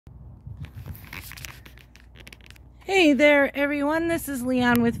Hey there everyone, this is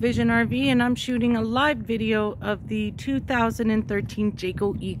Leigh-Anne with Vision RV and I'm shooting a live video of the 2013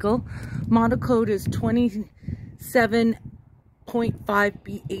 Jayco Eagle. Model code is 27.5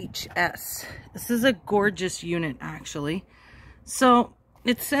 BHS. This is a gorgeous unit actually. So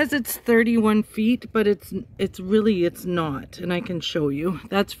it says it's 31 feet, but it's not, and I can show you.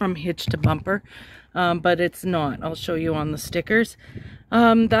 That's from hitch to bumper, but it's not. I'll show you on the stickers.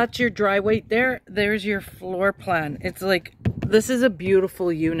 That's your dry weight there. There's your floor plan. It's like, this is a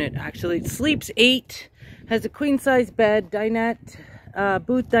beautiful unit actually. It sleeps 8, has a queen size bed, dinette,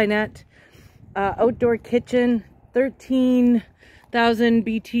 booth dinette, outdoor kitchen, 13,000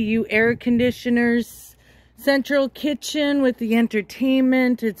 BTU air conditioners, central kitchen with the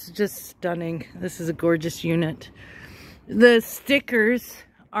entertainment. It's just stunning. This is a gorgeous unit. The stickers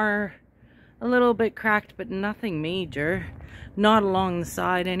are a little bit cracked, but nothing major. Not along the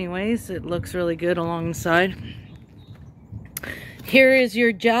side anyways. It looks really good along the side. Here is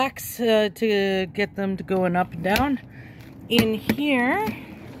your jacks to get them to going up and down. In here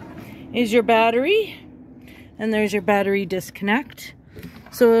is your battery, and there's your battery disconnect.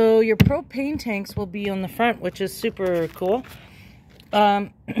 So your propane tanks will be on the front, which is super cool.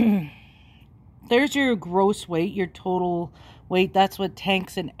 There's your gross weight, your total weight. That's what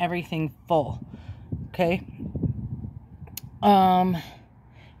tanks and everything full. Okay.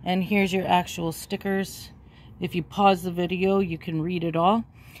 And here's your actual stickers. If you pause the video, you can read it all.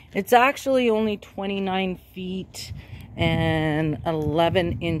 It's actually only 29 feet and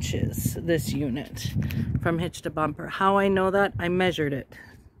 11 inches, this unit, from hitch to bumper. How I know that? I measured it.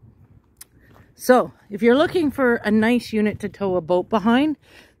 So if you're looking for a nice unit to tow a boat behind,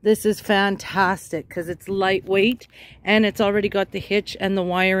 this is fantastic because it's lightweight and it's already got the hitch and the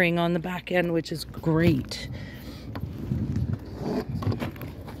wiring on the back end, which is great.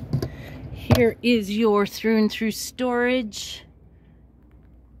 Here is your through and through storage.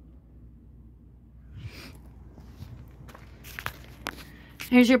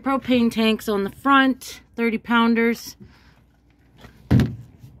 Here's your propane tanks on the front, 30 pounders.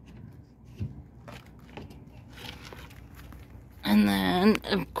 And then,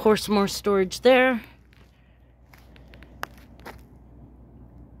 of course, more storage there.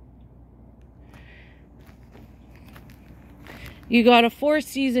 You got a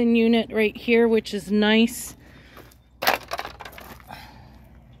 4-season unit right here, which is nice.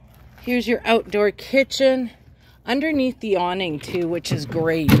 Here's your outdoor kitchen. Underneath the awning too, which is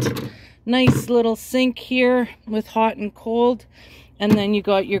great. Nice little sink here with hot and cold. And then you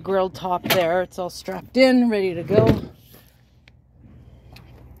got your grill top there. It's all strapped in, ready to go.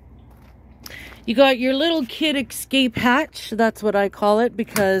 You got your little kid escape hatch. That's what I call it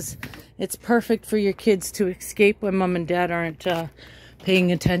because it's perfect for your kids to escape when mom and dad aren't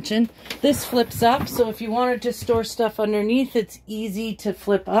paying attention. This flips up, so if you wanted to store stuff underneath, it's easy to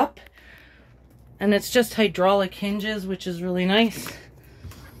flip up. And it's just hydraulic hinges, which is really nice.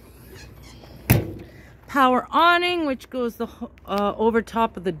 Power awning, which goes the over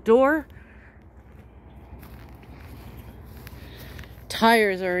top of the door.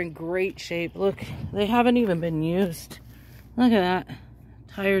 Tires are in great shape. Look, they haven't even been used. Look at that.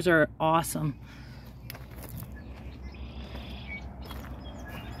 Tires are awesome.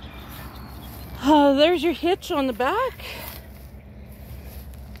 There's your hitch on the back.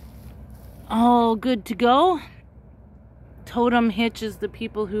 All good to go. Totem hitch is the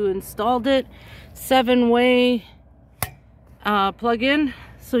people who installed it. 7-way plug-in,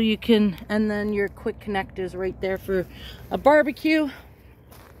 so you can, and then your quick connect is right there for a barbecue.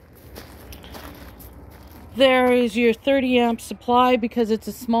 There is your 30 amp supply because it's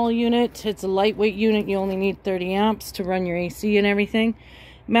a small unit. It's a lightweight unit. You only need 30 amps to run your AC and everything.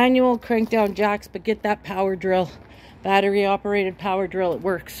 Manual crank down jacks, but get that power drill. Battery operated power drill. It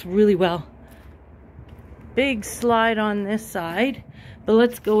works really well. Big slide on this side, but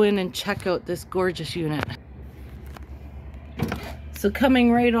let's go in and check out this gorgeous unit. So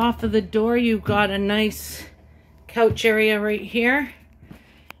coming right off of the door, you've got a nice couch area right here.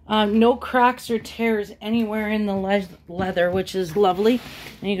 No cracks or tears anywhere in the leather, which is lovely.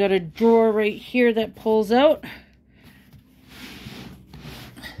 And you got a drawer right here that pulls out.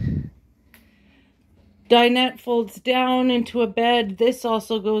 Dinette folds down into a bed. This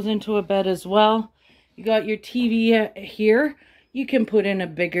also goes into a bed as well. You got your TV here. You can put in a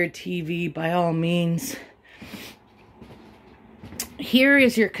bigger TV by all means. Here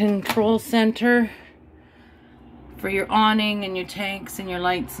is your control center for your awning and your tanks and your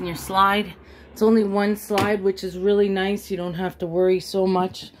lights and your slide. It's only one slide, which is really nice. You don't have to worry so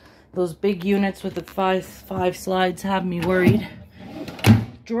much. Those big units with the five slides have me worried.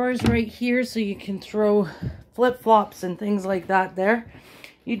 Drawers right here so you can throw flip-flops and things like that there.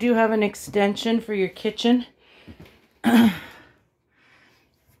 You do have an extension for your kitchen. 3-burner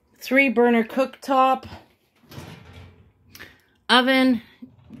cooktop. Oven.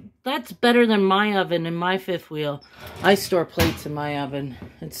 That's better than my oven and my fifth wheel. I store plates in my oven.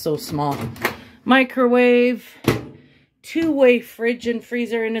 It's so small. Microwave. 2-way fridge and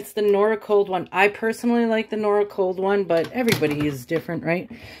freezer, and it's the Nora Cold one. I personally like the Nora Cold one, but everybody is different, right?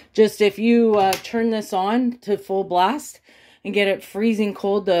 Just if you turn this on to full blast and get it freezing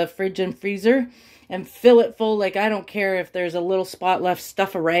cold, the fridge and freezer, and fill it full, like I don't care if there's a little spot left,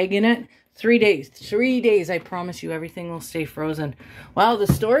 stuff a rag in it. 3 days. 3 days, I promise you, everything will stay frozen. Wow, the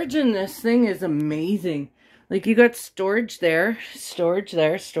storage in this thing is amazing. Like, you got storage there, storage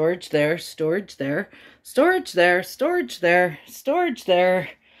there, storage there, storage there, storage there, storage there, storage there.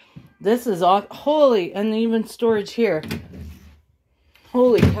 This is all, holy, and even storage here.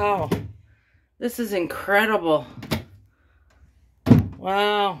 Holy cow. This is incredible.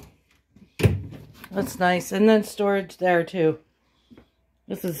 Wow. That's nice. And then storage there too.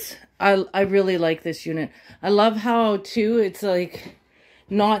 This is, I really like this unit. I love how too, it's like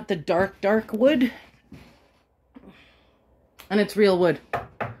not the dark wood. And it's real wood.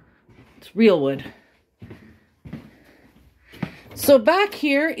 It's real wood. So back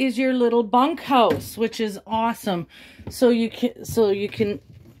here is your little bunkhouse, which is awesome. So you can,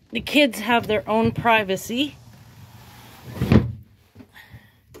 the kids have their own privacy.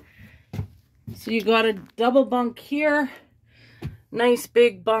 So you got a double bunk here. Nice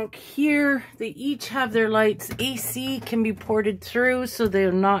big bunk here. They each have their lights. AC can be ported through, so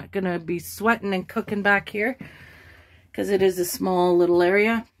they're not going to be sweating and cooking back here, because it is a small little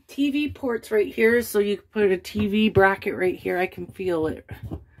area. TV ports right here, so you can put a TV bracket right here. I can feel it.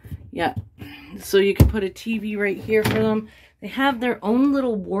 Yeah. So you can put a TV right here for them. They have their own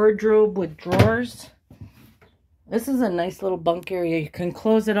little wardrobe with drawers. This is a nice little bunk area. You can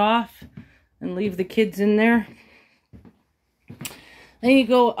close it off and leave the kids in there. Then you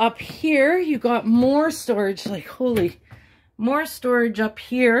go up here, you got more storage, like holy, more storage up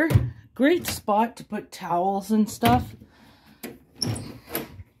here. Great spot to put towels and stuff.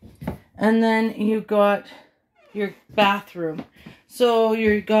 And then you got your bathroom. So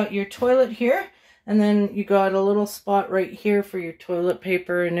you got your toilet here, and then you got a little spot right here for your toilet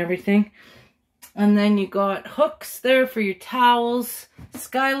paper and everything. And then you got hooks there for your towels,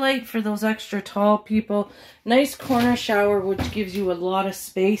 skylight for those extra tall people, nice corner shower which gives you a lot of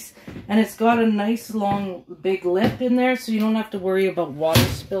space, and it's got a nice long big lip in there so you don't have to worry about water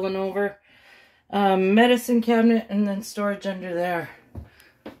spilling over. Medicine cabinet, and then storage under there.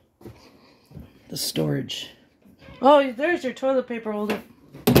 The storage. Oh, there's your toilet paper holder.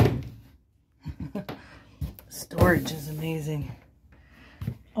 Storage is amazing.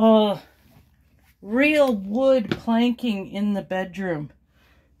 Oh, real wood planking in the bedroom.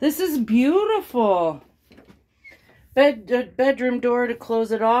 This is beautiful. Bedroom door to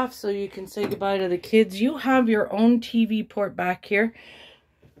close it off so you can say goodbye to the kids. You have your own TV port back here.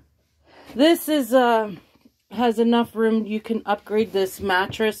 This is has enough room. You can upgrade this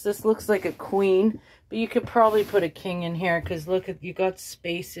mattress. This looks like a queen, but you could probably put a king in here because look at, you got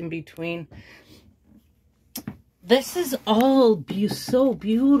space in between. This is all so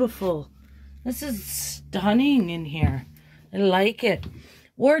beautiful. This is stunning in here. I like it.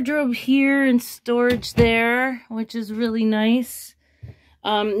 Wardrobe here and storage there, which is really nice.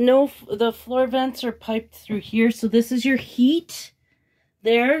 The floor vents are piped through here. So this is your heat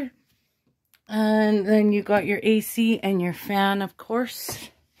there. And then you got your AC and your fan, of course.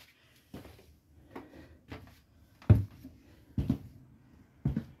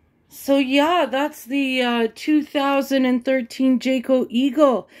 So yeah, that's the 2013 Jayco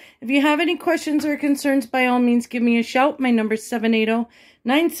Eagle. If you have any questions or concerns, by all means, give me a shout. My number is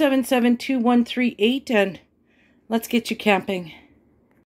 780-977-2138, and let's get you camping.